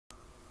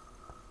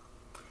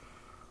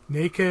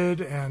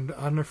Naked and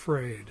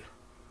Unafraid,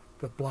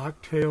 the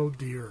Blacktail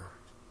Deer,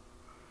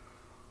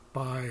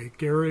 by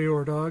Gary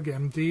Ordog,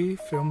 MD,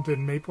 filmed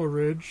in Maple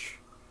Ridge,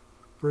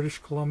 British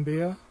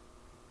Columbia,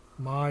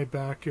 my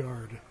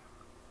backyard.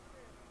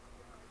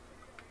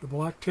 The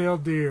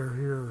black-tailed deer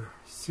here,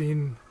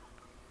 seen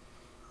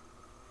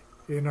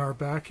in our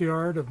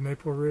backyard of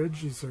Maple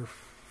Ridge. These are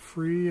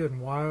free and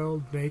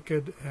wild,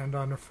 naked and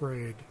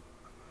unafraid.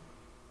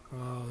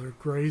 They're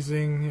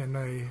grazing in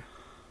a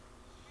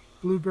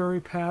blueberry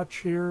patch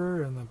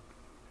here in the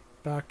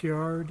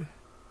backyard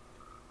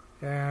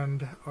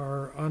and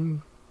are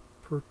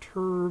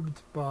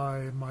unperturbed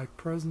by my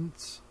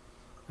presence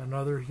and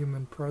other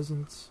human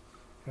presence,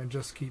 and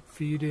just keep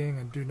feeding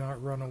and do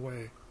not run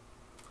away.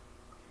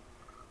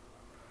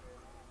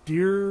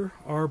 Deer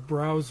are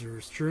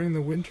browsers. During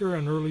the winter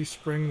and early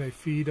spring they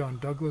feed on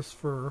Douglas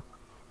fir,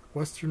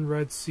 western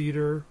red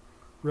cedar,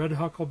 red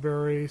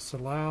huckleberry,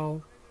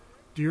 salal,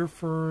 deer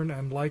fern,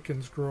 and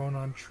lichens grown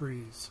on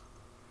trees.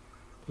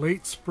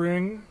 Late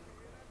spring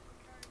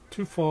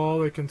to fall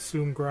they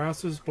consume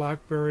grasses,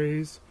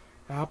 blackberries,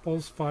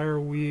 apples,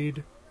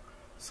 fireweed,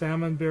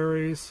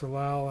 salmonberries,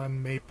 salal,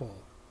 and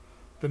maple.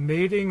 The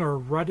mating or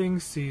rutting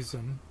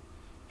season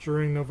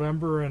during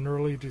November and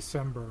early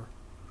December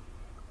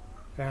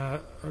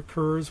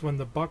occurs when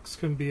the bucks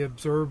can be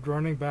observed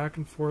running back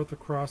and forth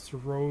across the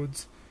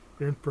roads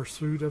in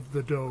pursuit of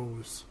the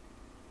does.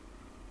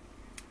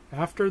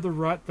 After the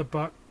rut, the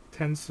buck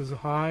tends to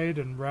hide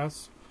and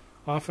rest,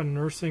 often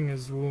nursing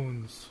his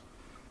wounds.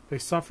 They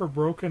suffer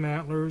broken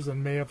antlers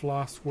and may have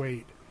lost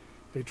weight.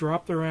 They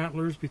drop their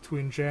antlers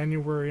between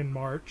January and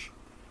March.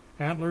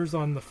 Antlers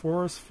on the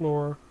forest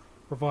floor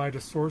provide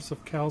a source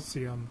of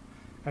calcium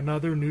and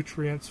other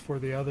nutrients for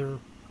the other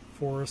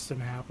forest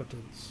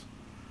inhabitants.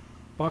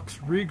 Bucks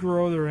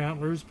regrow their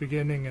antlers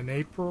beginning in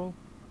April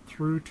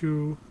through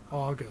to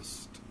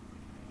August.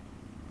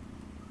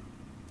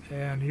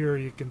 And here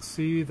you can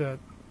see that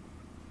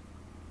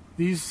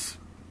these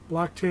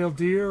black-tailed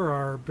deer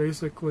are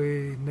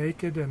basically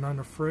naked and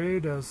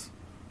unafraid, as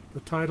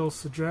the title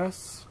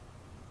suggests.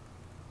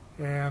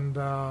 And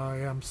I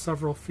am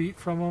several feet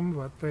from them,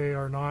 but they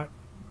are not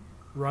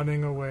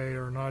running away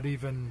or not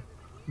even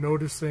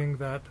noticing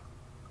that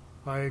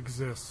I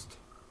exist.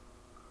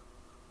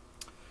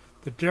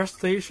 The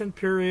gestation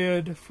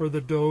period for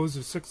the does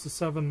is 6 to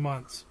 7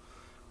 months,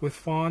 with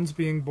fawns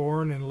being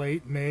born in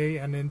late May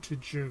and into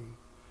June.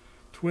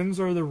 Twins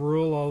are the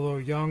rule, although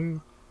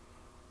young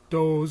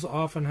does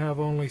often have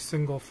only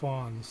single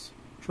fawns.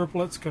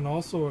 Triplets can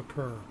also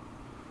occur.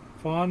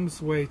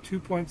 Fawns weigh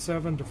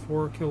 2.7 to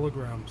 4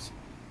 kilograms,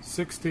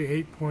 6 to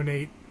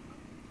 8.8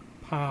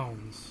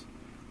 pounds,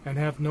 and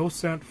have no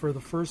scent for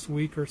the first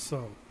week or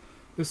so.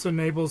 This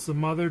enables the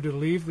mother to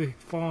leave the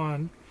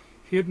fawn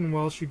hidden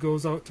while she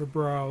goes out to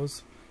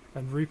browse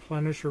and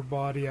replenish her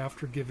body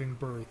after giving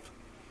birth.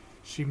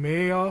 She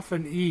may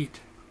often eat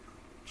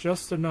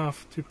just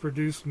enough to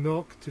produce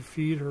milk to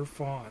feed her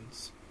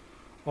fawns.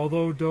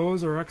 Although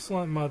does are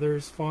excellent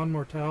mothers, fawn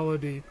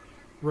mortality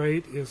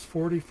rate is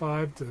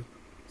 45 to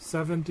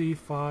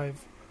 75%.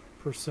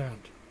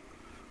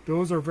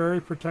 Does are very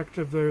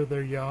protective of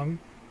their young,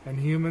 and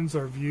humans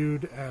are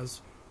viewed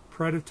as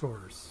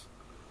predators.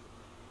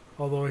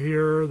 Although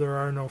here there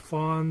are no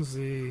fawns,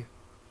 the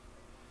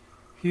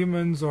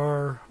humans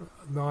are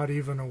not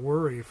even a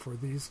worry for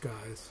these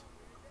guys.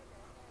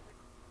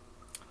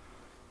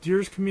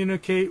 Deers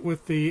communicate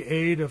with the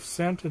aid of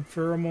scent and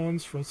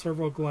pheromones from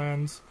several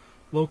glands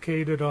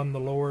located on the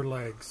lower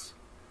legs.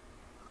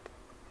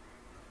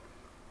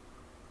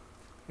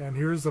 And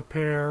here's a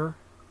pair,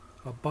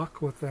 a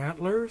buck with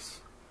antlers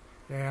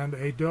and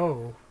a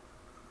doe,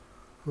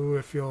 who,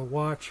 if you'll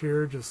watch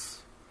here,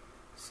 just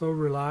so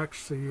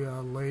relaxed she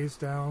lays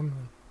down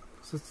and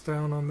sits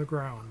down on the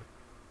ground.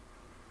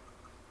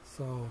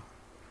 So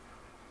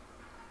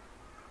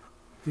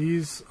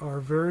these are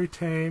very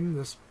tame.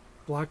 This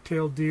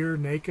black-tailed deer,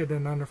 naked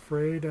and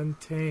unafraid and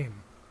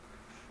tame.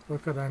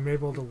 Look at, I'm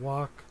able to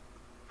walk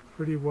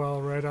pretty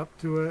well right up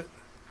to it.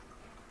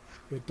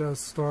 It does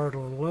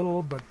startle a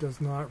little, but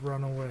does not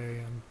run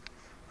away, and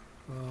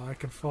I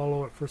can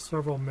follow it for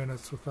several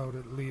minutes without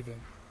it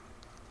leaving.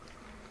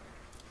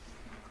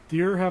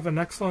 Deer have an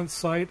excellent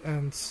sight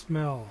and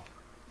smell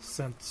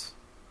sense.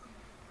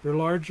 Their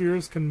large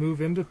ears can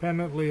move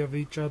independently of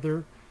each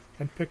other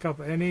and pick up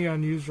any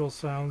unusual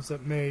sounds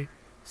that may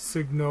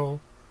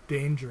signal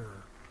danger.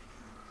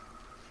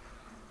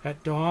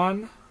 At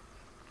dawn,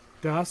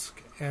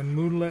 dusk, and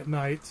moonlit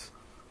nights,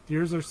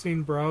 deer are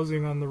seen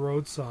browsing on the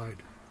roadside.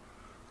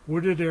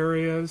 Wooded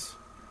areas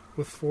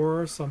with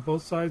forests on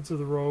both sides of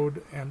the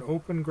road and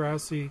open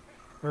grassy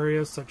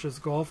areas such as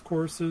golf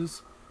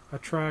courses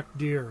attract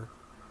deer.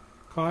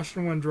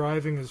 Caution when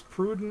driving is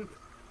prudent,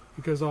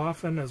 because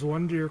often as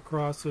one deer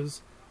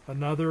crosses,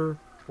 another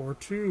or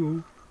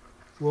two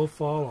will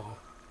follow,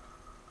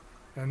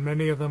 and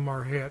many of them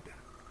are hit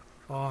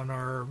on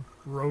our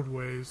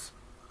roadways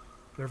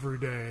every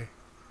day.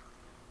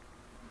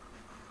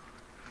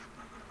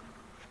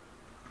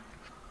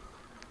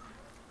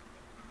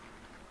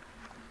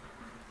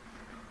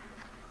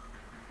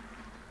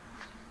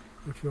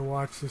 If you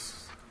watch,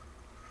 this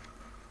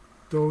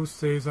doe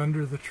stays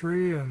under the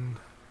tree and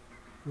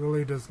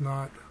really does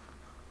not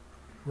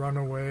run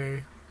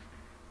away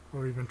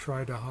or even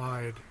try to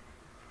hide.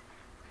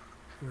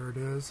 There it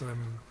is.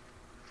 I'm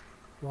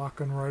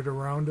walking right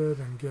around it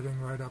and getting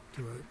right up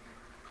to it.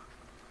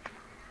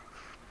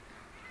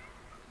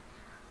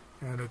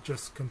 And it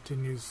just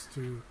continues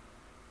to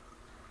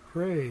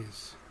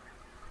graze.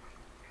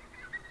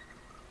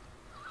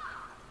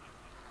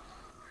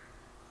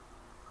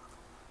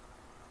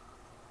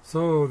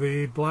 So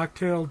the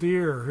blacktail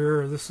deer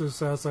here, this is,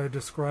 as I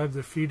described,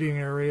 the feeding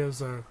area is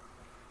a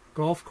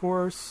golf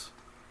course.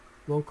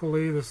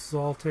 Locally, this is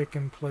all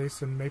taking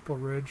place in Maple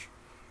Ridge,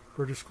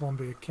 British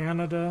Columbia,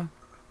 Canada.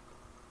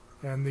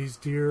 And these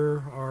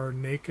deer are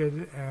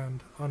naked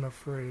and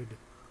unafraid.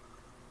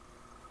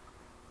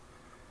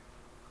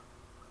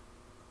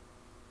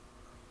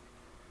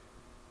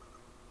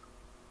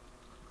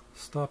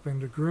 Stopping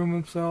to groom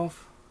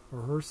himself,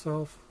 or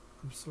herself,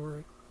 I'm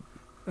sorry,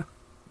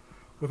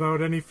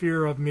 without any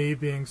fear of me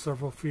being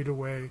several feet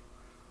away,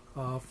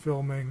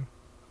 filming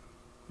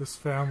this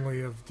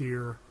family of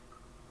deer.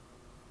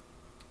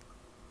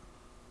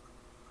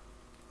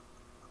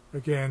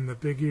 Again, the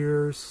big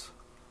ears,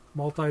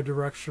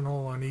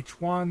 multi-directional on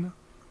each one,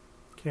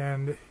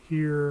 can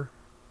hear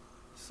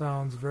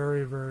sounds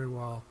very, very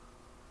well.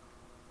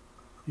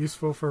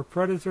 Useful for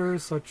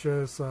predators such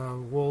as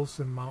wolves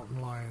and mountain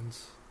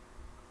lions.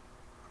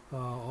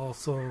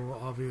 Also,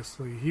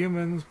 obviously,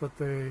 humans, but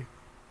they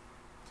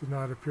do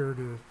not appear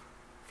to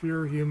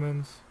fear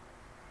humans.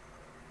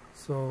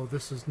 So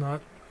this is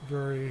not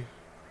very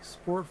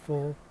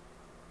sportful,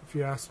 if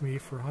you ask me,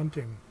 for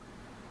hunting.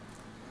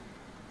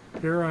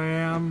 Here I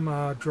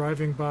am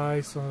driving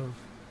by some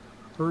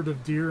herd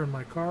of deer in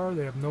my car.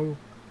 They have no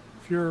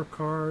fear of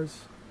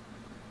cars.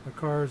 The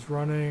car is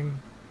running,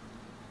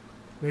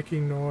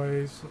 making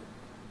noise.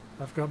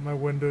 I've got my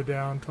window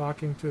down,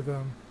 talking to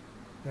them,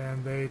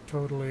 and they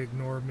totally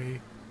ignore me.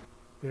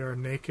 They are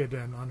naked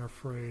and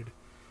unafraid.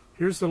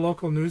 Here's the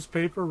local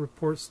newspaper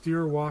reports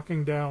deer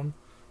walking down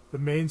the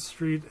main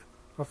street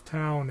of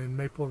town in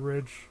Maple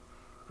Ridge,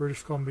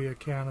 British Columbia,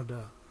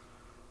 Canada.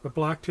 The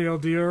blacktail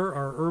deer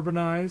are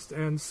urbanized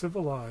and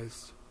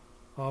civilized,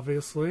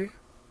 obviously,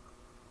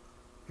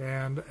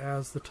 and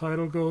as the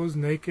title goes,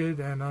 naked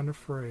and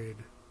unafraid.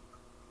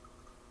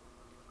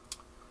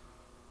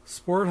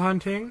 Sport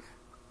hunting.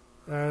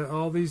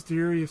 All these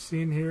deer you've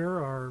seen here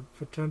are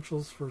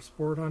potentials for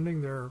sport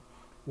hunting. They're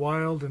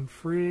wild and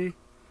free.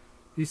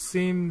 These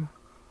seem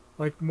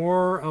like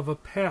more of a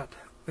pet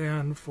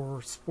than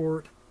for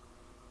sport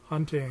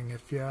hunting,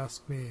 if you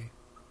ask me.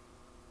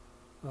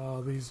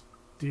 These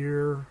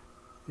deer,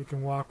 you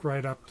can walk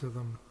right up to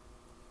them,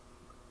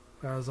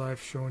 as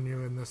I've shown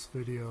you in this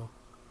video.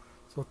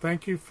 So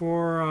thank you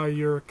for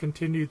your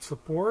continued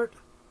support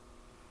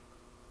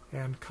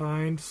and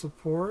kind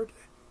support.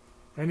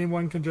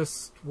 Anyone can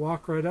just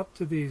walk right up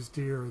to these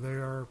deer. They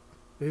are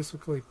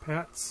basically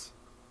pets,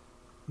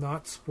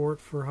 not sport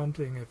for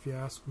hunting, if you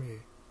ask me.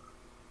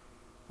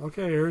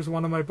 Okay, here's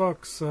one of my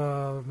books,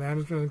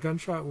 Management of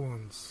Gunshot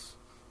Wounds.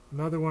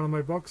 Another one of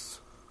my books,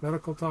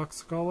 Medical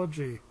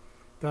Toxicology,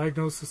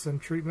 Diagnosis and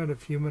Treatment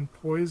of Human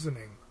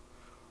Poisoning.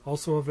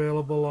 Also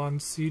available on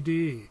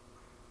CD.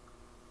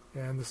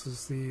 And this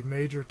is the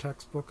major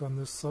textbook on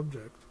this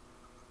subject.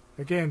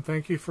 Again,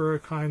 thank you for your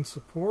kind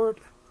support,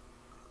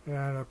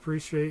 and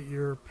appreciate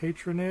your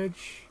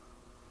patronage.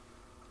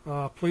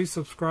 Please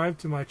subscribe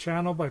to my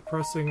channel by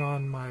pressing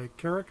on my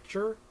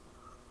caricature.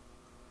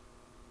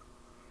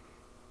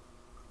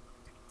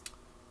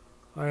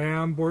 I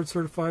am board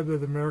certified by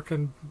the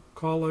American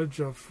College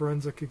of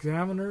Forensic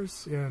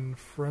Examiners in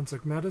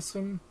Forensic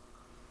Medicine,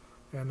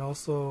 and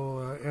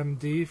also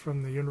MD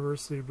from the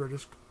University of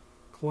British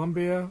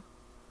Columbia,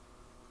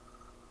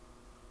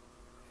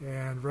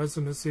 and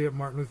residency at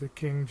Martin Luther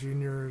King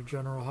Jr.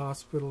 General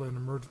Hospital in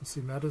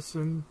Emergency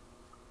Medicine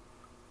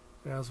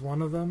as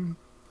one of them.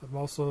 I'm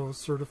also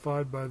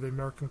certified by the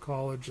American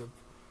College of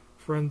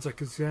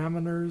Forensic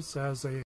Examiners as a